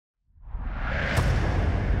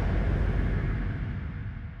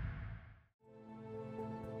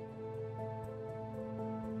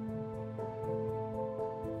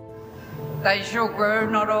They shall grow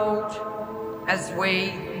not old, as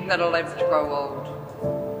we that are left grow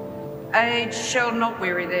old. Age shall not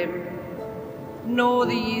weary them, nor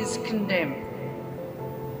the years condemn.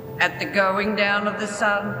 At the going down of the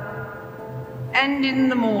sun, and in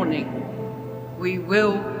the morning, we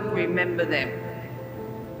will remember them.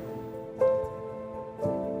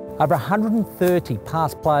 Over 130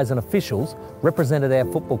 past players and officials represented our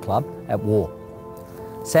football club at war.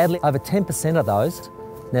 Sadly, over 10% of those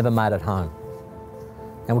never made it home.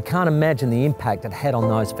 And we can't imagine the impact it had on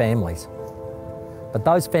those families. But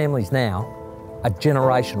those families now are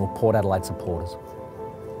generational Port Adelaide supporters.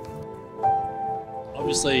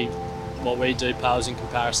 Obviously, what we do pales in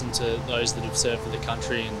comparison to those that have served for the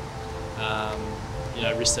country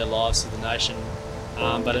and risked their lives for the nation.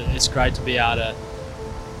 But it's great to be able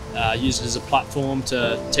to use it as a platform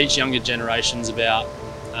to teach younger generations about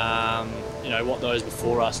what those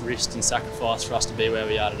before us risked and sacrificed for us to be where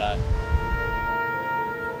we are today.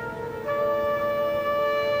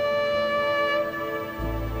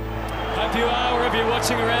 Hope you are wherever you're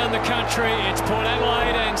watching around the country. It's Port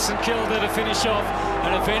Adelaide and St Kilda to finish off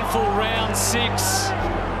an eventful round 6.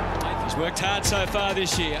 He's worked hard so far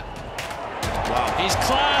this year. Wow. His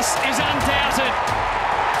class is undoubted,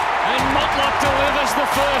 and Motlop delivers the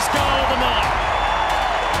first goal of the night.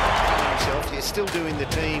 He's still doing the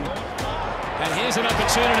team. And here's an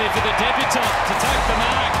opportunity for the debutant to take the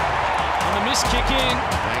mark. And the miss kick in.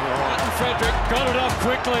 Martin Frederick got it off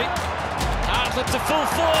quickly. Hartlett to full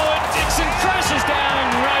forward. Dixon crashes down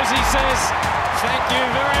and Rosie says, thank you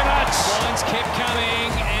very much. Lines kept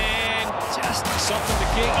coming and just softened the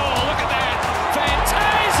kick. Oh, look at that.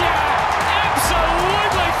 Fantasia!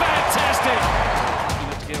 Absolutely fantastic.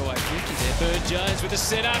 To get away 50 there. Bird Jones with a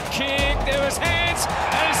set-up kick. There was hands.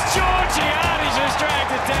 And it's Georgiades who's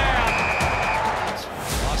dragged it down.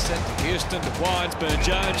 Nice set to Houston, to Wines, Bird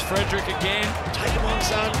Jones, Frederick again. Take him on,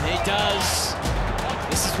 son. He does.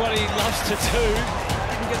 This is what he loves to do.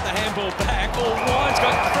 Didn't get the handball back. Oh, Wines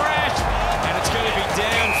got thrashed. And it's going to be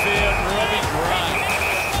downfield. Robbie Gray.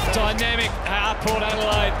 Dynamic Port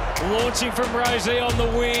Adelaide launching from Rosie on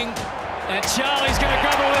the wing. And Charlie's going to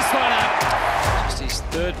gobble this one up. It's his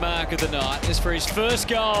third mark of the night. This for his first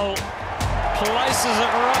goal. Places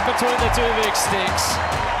it right between the two big sticks.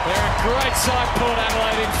 They're a great sight, Port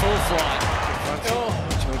Adelaide in full flight. Oh,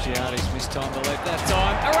 Georgiades missed time to leap that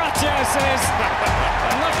time. Araccio says,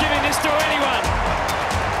 I'm not giving this to anyone.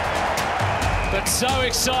 But so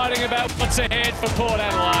exciting about what's ahead for Port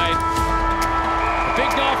Adelaide. A big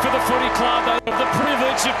night for the footy club. They have the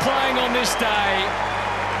privilege of playing on this day.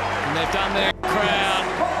 And they've done their crowd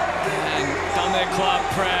and done their club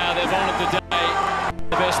proud. They've honoured the day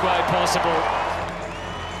the best way possible.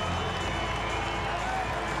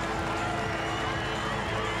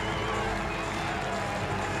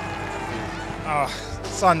 Oh,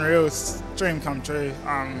 it's unreal. It's a dream come true.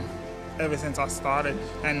 Ever since I started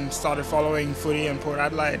following footy in Port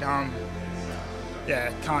Adelaide.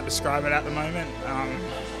 Yeah, can't describe it at the moment.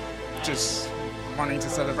 Just wanting to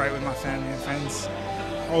celebrate with my family and friends.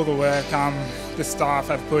 All the work the staff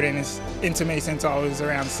have put into me since I was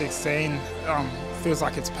around 16 feels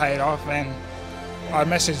like it's paid off, and I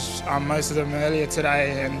messaged most of them earlier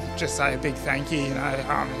today and just say a big thank you,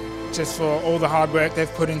 just for all the hard work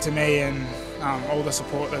they've put into me and all the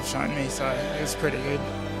support they've shown me, so it was pretty good.